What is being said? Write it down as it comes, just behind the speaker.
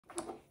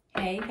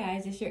Hey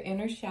guys, it's your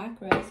inner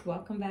chakras.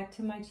 Welcome back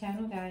to my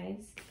channel,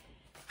 guys.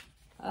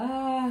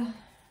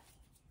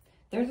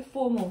 There's a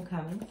full moon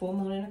coming, full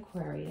moon in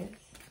Aquarius.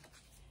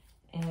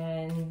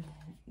 And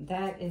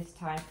that is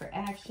time for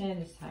action.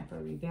 It's time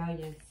for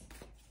rebellious.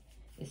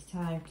 It's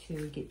time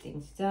to get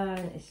things done.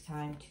 It's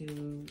time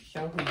to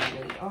show who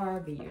you really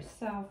are. Be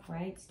yourself,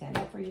 right? Stand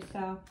up for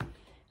yourself.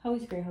 Holy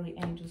Spirit, Holy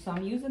Angel. So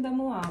I'm using the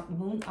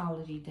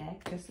Moonology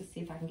deck just to see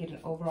if I can get an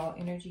overall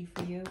energy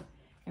for you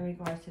in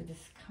regards to this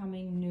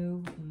coming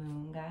new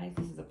moon, guys.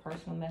 This is a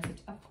personal message,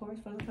 of course,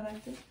 for the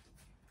collective.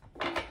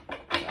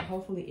 So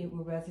hopefully it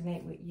will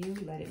resonate with you.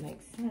 Let it make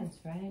sense,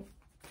 right?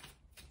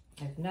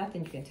 If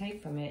nothing you can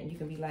take from it, and you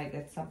can be like,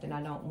 that's something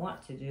I don't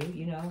want to do,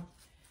 you know.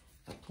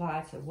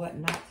 Apply to what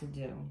not to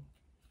do.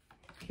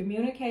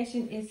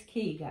 Communication is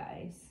key,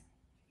 guys.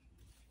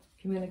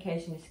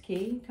 Communication is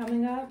key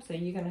coming up. So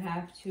you're going to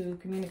have to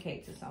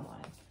communicate to someone.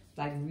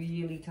 Like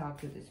really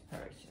talk to this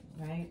person,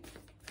 right?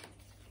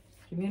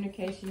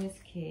 Communication is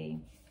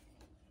key.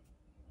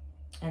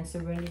 And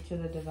surrender to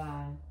the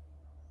divine.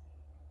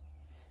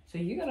 So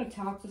you're going to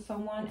talk to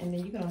someone and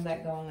then you're going to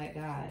let go and let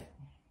God.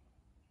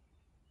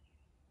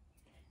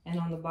 And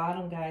on the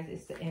bottom, guys,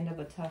 it's the end of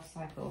a tough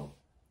cycle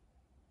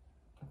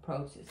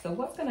approaches. So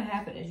what's going to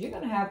happen is you're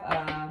going to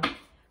have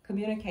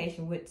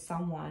communication with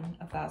someone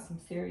about some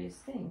serious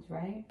things,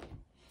 right?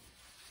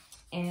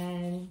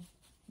 And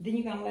then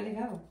you're going to let it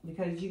go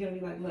because you're going to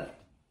be like, look,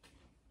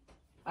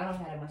 I don't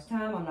have that much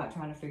time. I'm not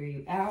trying to figure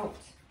you out.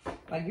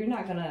 Like, you're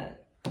not going to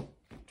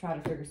try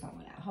to figure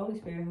someone out. Holy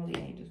Spirit, Holy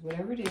Angels,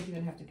 whatever it is, you're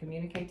going to have to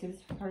communicate to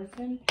this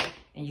person.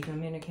 And you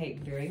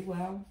communicate very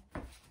well.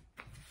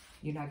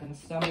 You're not going to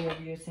stumble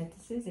over your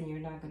sentences. And you're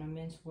not going to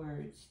mince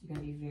words. You're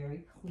going to be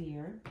very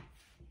clear.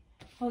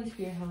 Holy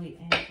Spirit, Holy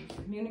Angels,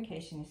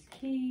 communication is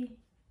key.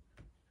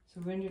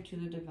 Surrender to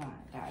the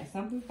divine. Guys,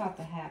 something's about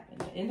to happen.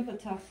 The end of a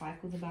tough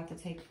cycle is about to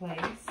take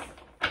place.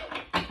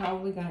 You're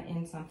probably going to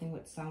end something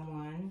with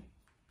someone.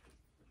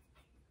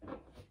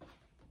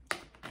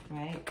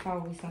 Right?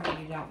 Probably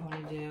something you don't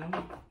want to do.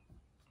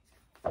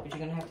 But you're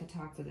going to have to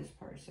talk to this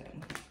person.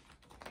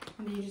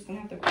 And then you're just going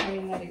to have to pray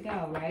and let it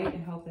go, right?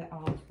 And hope that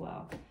all is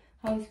well.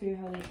 Holy Spirit,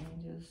 Holy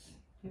Angels,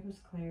 give us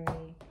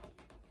clarity.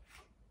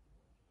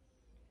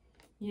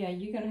 Yeah,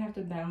 you're going to have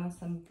to balance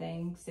some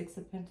things. 6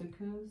 of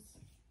Pentacles.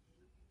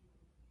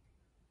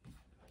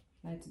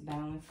 Let's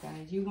balance,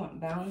 guys. You want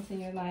balance in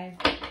your life.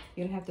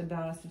 You're going to have to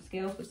balance some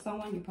scales with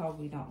someone. You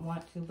probably don't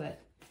want to, but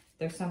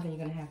there's something you're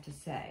going to have to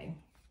say.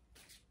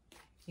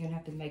 You're going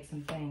to have to make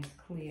some things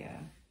clear.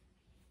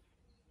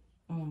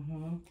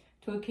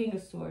 To a King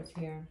of Swords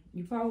here.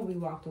 You probably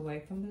walked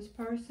away from this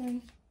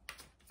person.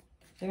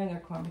 They're in their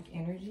karmic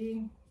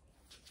energy.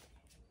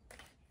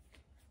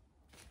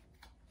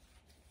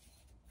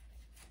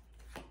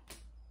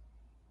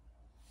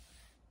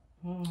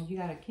 You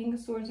got a King of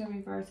Swords in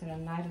reverse and a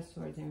Knight of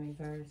Swords in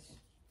reverse.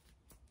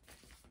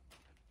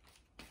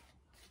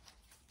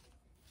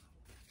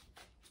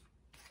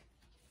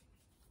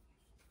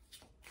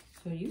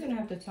 So you're going to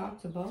have to talk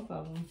to both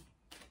of them.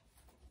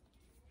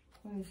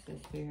 What is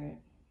this, Spirit?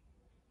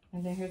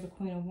 And then here's the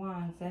Queen of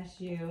Wands. That's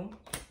you.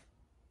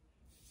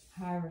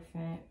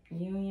 Hierophant.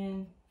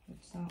 Union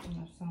with something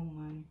or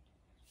someone.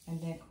 And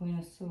then Queen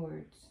of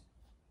Swords.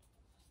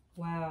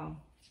 Wow.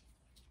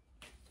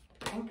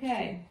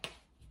 Okay.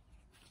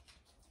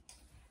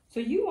 So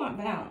you want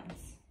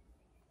balance.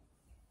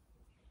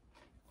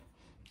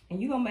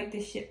 And you're going to make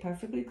this shit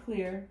perfectly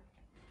clear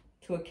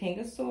to a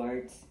King of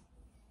Swords.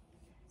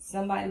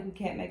 Somebody who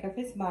can't make up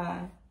his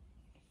mind.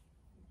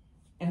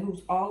 And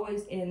who's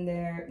always in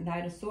their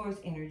Knight of Swords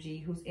energy.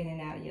 Who's in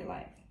and out of your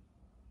life.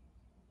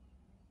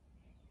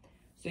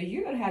 So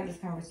you're going to have this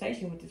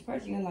conversation with this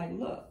person. You're like,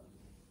 look.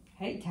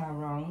 Hey,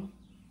 Tyrone.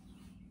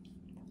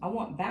 I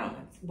want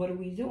balance. What are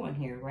we doing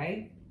here,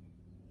 right?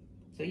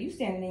 So you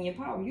standing in your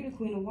power. You're the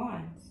Queen of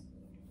Wands.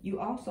 You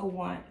also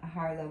want a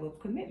higher level of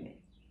commitment.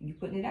 You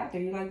putting it out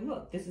there. You're like,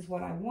 look, this is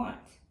what I want.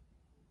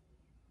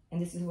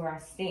 And this is where I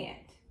stand.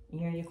 And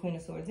you're in your Queen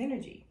of Swords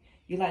energy.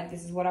 You're like,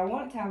 this is what I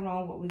want,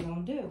 Tyrone. What we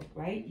going to do,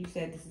 right? You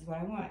said, this is what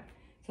I want.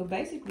 So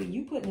basically,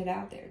 you putting it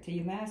out there to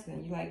your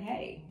masculine. You're like,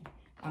 hey,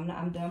 I'm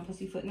done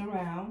pussyfooting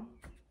around.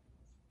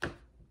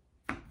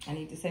 I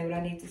need to say what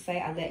I need to say.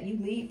 I let you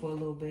lead for a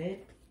little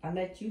bit. I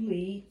let you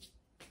lead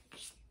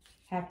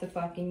half the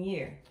fucking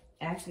year.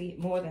 Actually,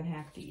 more than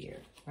half the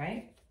year,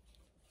 right?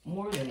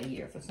 More than a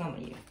year for some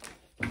of you.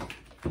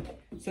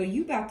 So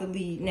you about to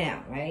lead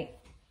now, right?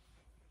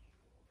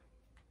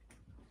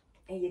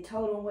 And you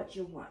told them what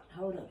you want.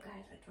 Hold up,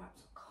 guys. I dropped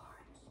some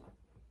cards.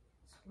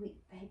 Sweet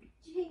baby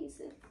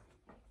Jesus.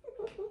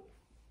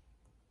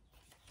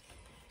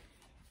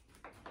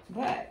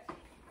 But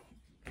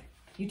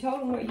you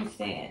told them where you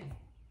stand.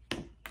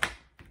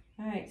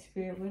 All right,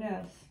 Spirit, what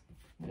else?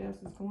 What else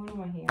is going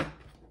on here?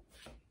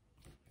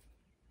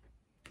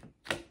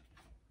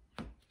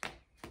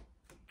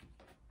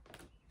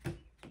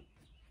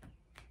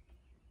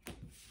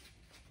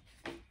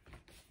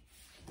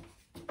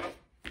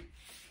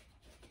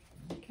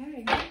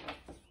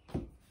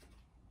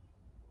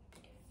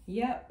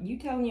 Yep, you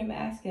telling your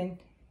masculine,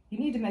 you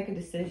need to make a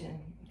decision.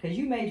 Because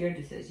you made your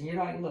decision.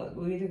 You're like, look,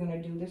 we're either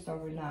going to do this or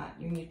we're not.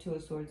 You're in your Two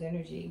of Swords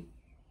energy.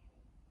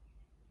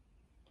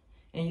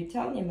 And you're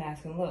telling your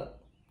masculine, look,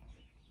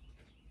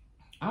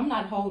 I'm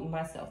not holding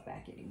myself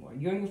back anymore.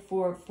 You're in your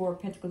four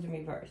of Pentacles in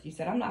reverse. You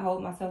said, I'm not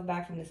holding myself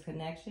back from this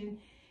connection.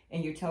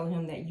 And you're telling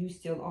him that you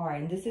still are.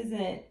 And this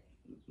isn't,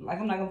 like,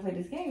 I'm not going to play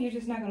this game. You're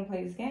just not going to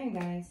play this game,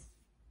 guys.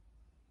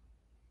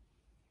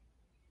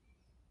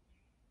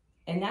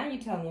 And now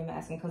you're telling your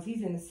masculine, because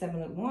he's in the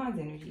Seven of Wands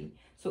energy.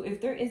 So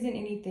if there isn't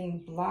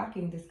anything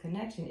blocking this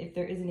connection, if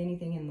there isn't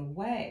anything in the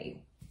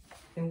way,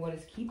 then what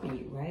is keeping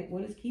you, right?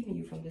 What is keeping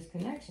you from this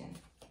connection?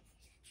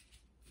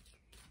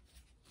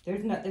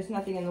 There's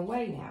nothing in the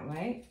way now,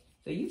 right?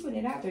 So you put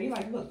it out there. You're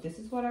like, look, this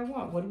is what I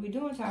want. What are we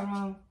doing,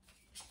 Tyrone?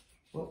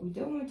 What we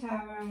doing,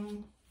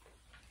 Tyrone?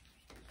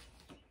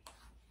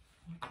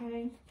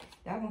 Okay.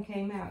 That one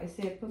came out. It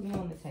said, put me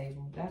on the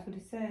table. That's what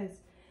it says.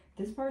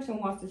 This person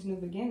wants this new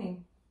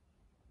beginning.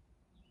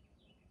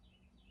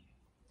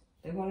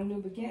 They want a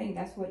new beginning.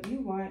 That's what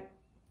you want.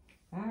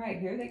 All right,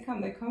 here they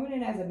come. They're coming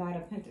in as a Knight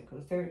of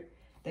Pentacles.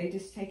 They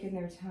just taking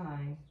their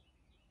time.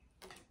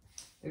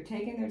 They're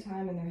taking their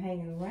time and they're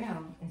hanging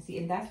around. And see,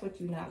 and that's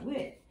what you're not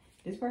with.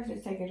 This person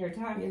is taking their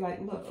time. You're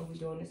like, look, are we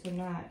doing this or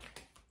not?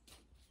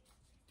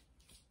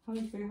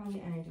 Holy Spirit,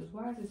 Holy Angels.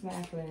 Why is this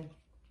masculine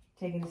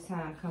taking his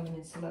time, coming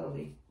in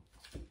slowly?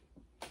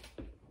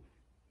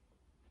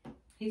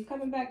 He's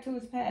coming back to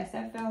his past.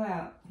 That fell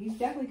out. He's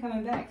definitely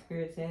coming back,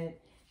 Spirit said.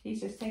 He's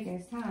just taking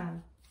his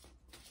time.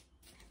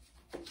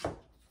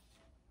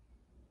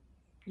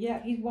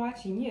 Yeah, he's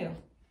watching you.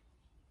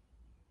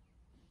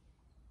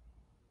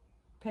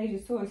 Page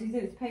of Swords. He's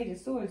in his Page of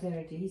Swords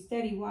energy. He's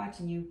steady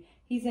watching you.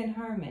 He's in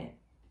Hermit.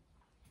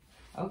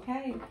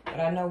 Okay. But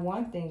I know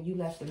one thing. You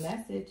left a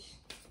message.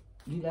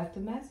 You left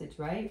a message,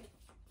 right?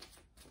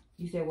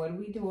 You said, what are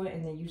we doing?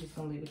 And then you're just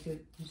gonna leave it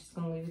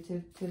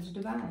to the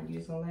divine. You're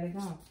just gonna let it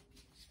go.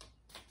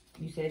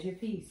 You said your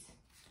piece.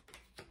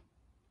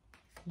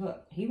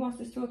 Look, he wants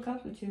this Two of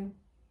Cups with you.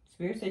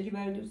 Spirit said you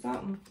better do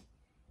something.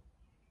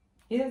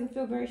 He doesn't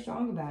feel very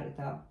strong about it,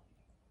 though.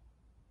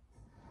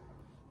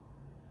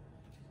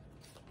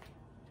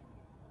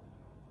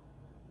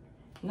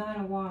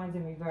 Nine of Wands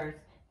in reverse.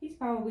 He's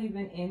probably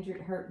been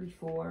injured, hurt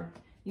before.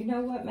 You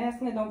know what,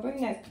 masculine? Don't bring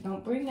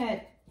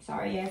that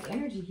sorry ass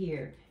energy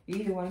here. You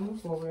either want to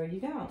move forward or you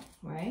don't,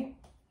 right?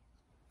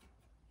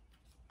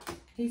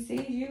 He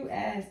sees you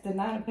as the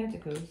Nine of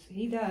Pentacles.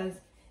 He does.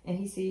 And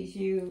he sees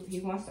you, he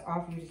wants to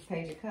offer you this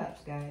Page of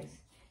Cups, guys.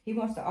 He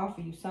wants to offer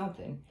you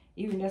something,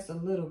 even just a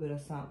little bit of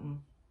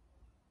something.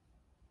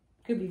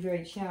 Could be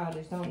very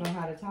childish, don't know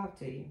how to talk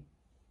to you.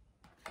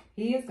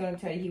 He is going to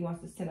tell you he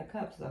wants this Ten of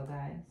Cups, though,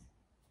 guys.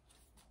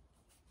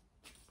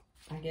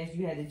 I guess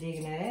you had to dig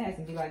in that ass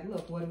and be like,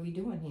 look, what are we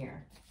doing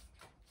here?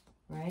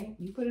 Right?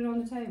 You put it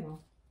on the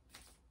table.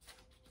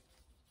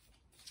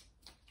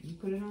 You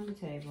put it on the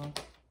table.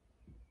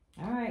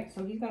 All right,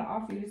 so he's going to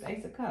offer you this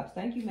Ace of Cups.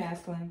 Thank you,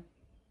 masculine.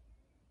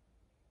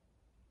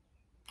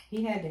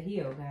 He had to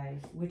heal,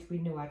 guys, which we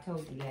knew. I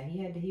told you that.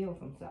 He had to heal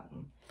from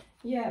something.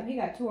 Yeah, he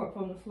got tore up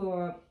from the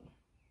floor up.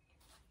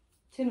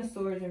 Ten of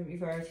Swords in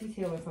reverse. He's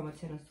healing from a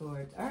Ten of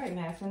Swords. All right,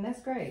 masculine,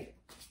 that's great.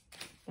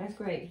 That's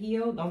great.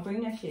 Heal. Don't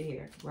bring that shit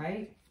here,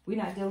 right? We're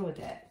not dealing with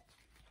that.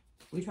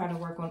 We're trying to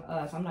work on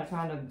us. I'm not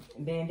trying to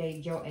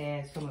band-aid your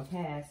ass from a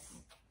past.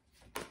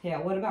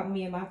 Hell, what about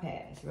me and my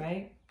past,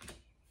 right?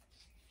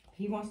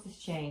 He wants this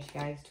change,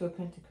 guys. Two of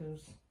Pentacles.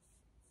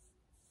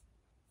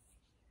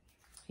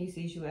 He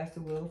sees you as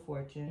the Wheel of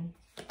Fortune.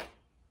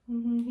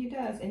 He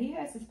does. And he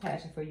has this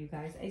passion for you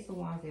guys. Ace of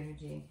Wands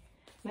energy.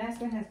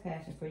 Masculine has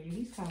passion for you.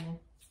 He's coming.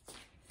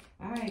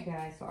 All right,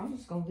 guys. So I'm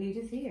just going to leave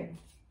this here.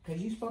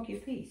 Because you spoke your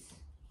piece.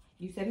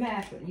 You said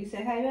masculine. You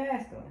said, hey,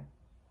 masculine.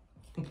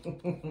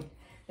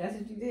 That's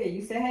what you did.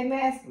 You said, hey,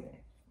 masculine.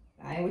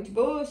 I ain't with your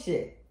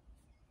bullshit.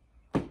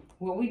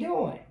 What we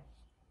doing?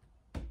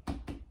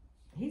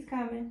 He's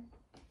coming.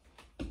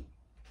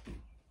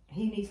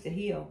 He needs to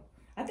heal.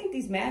 I think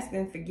these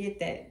masculine forget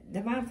that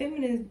divine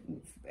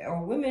feminine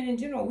or women in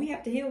general, we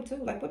have to heal too.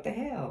 Like, what the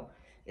hell?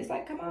 It's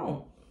like, come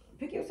on.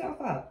 Pick yourself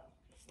up.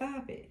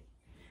 Stop it.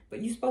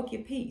 But you spoke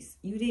your piece.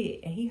 You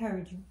did. And he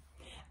heard you.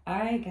 All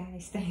right,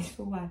 guys. Thanks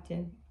for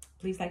watching.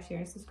 Please like, share,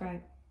 and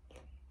subscribe.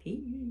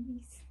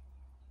 Peace.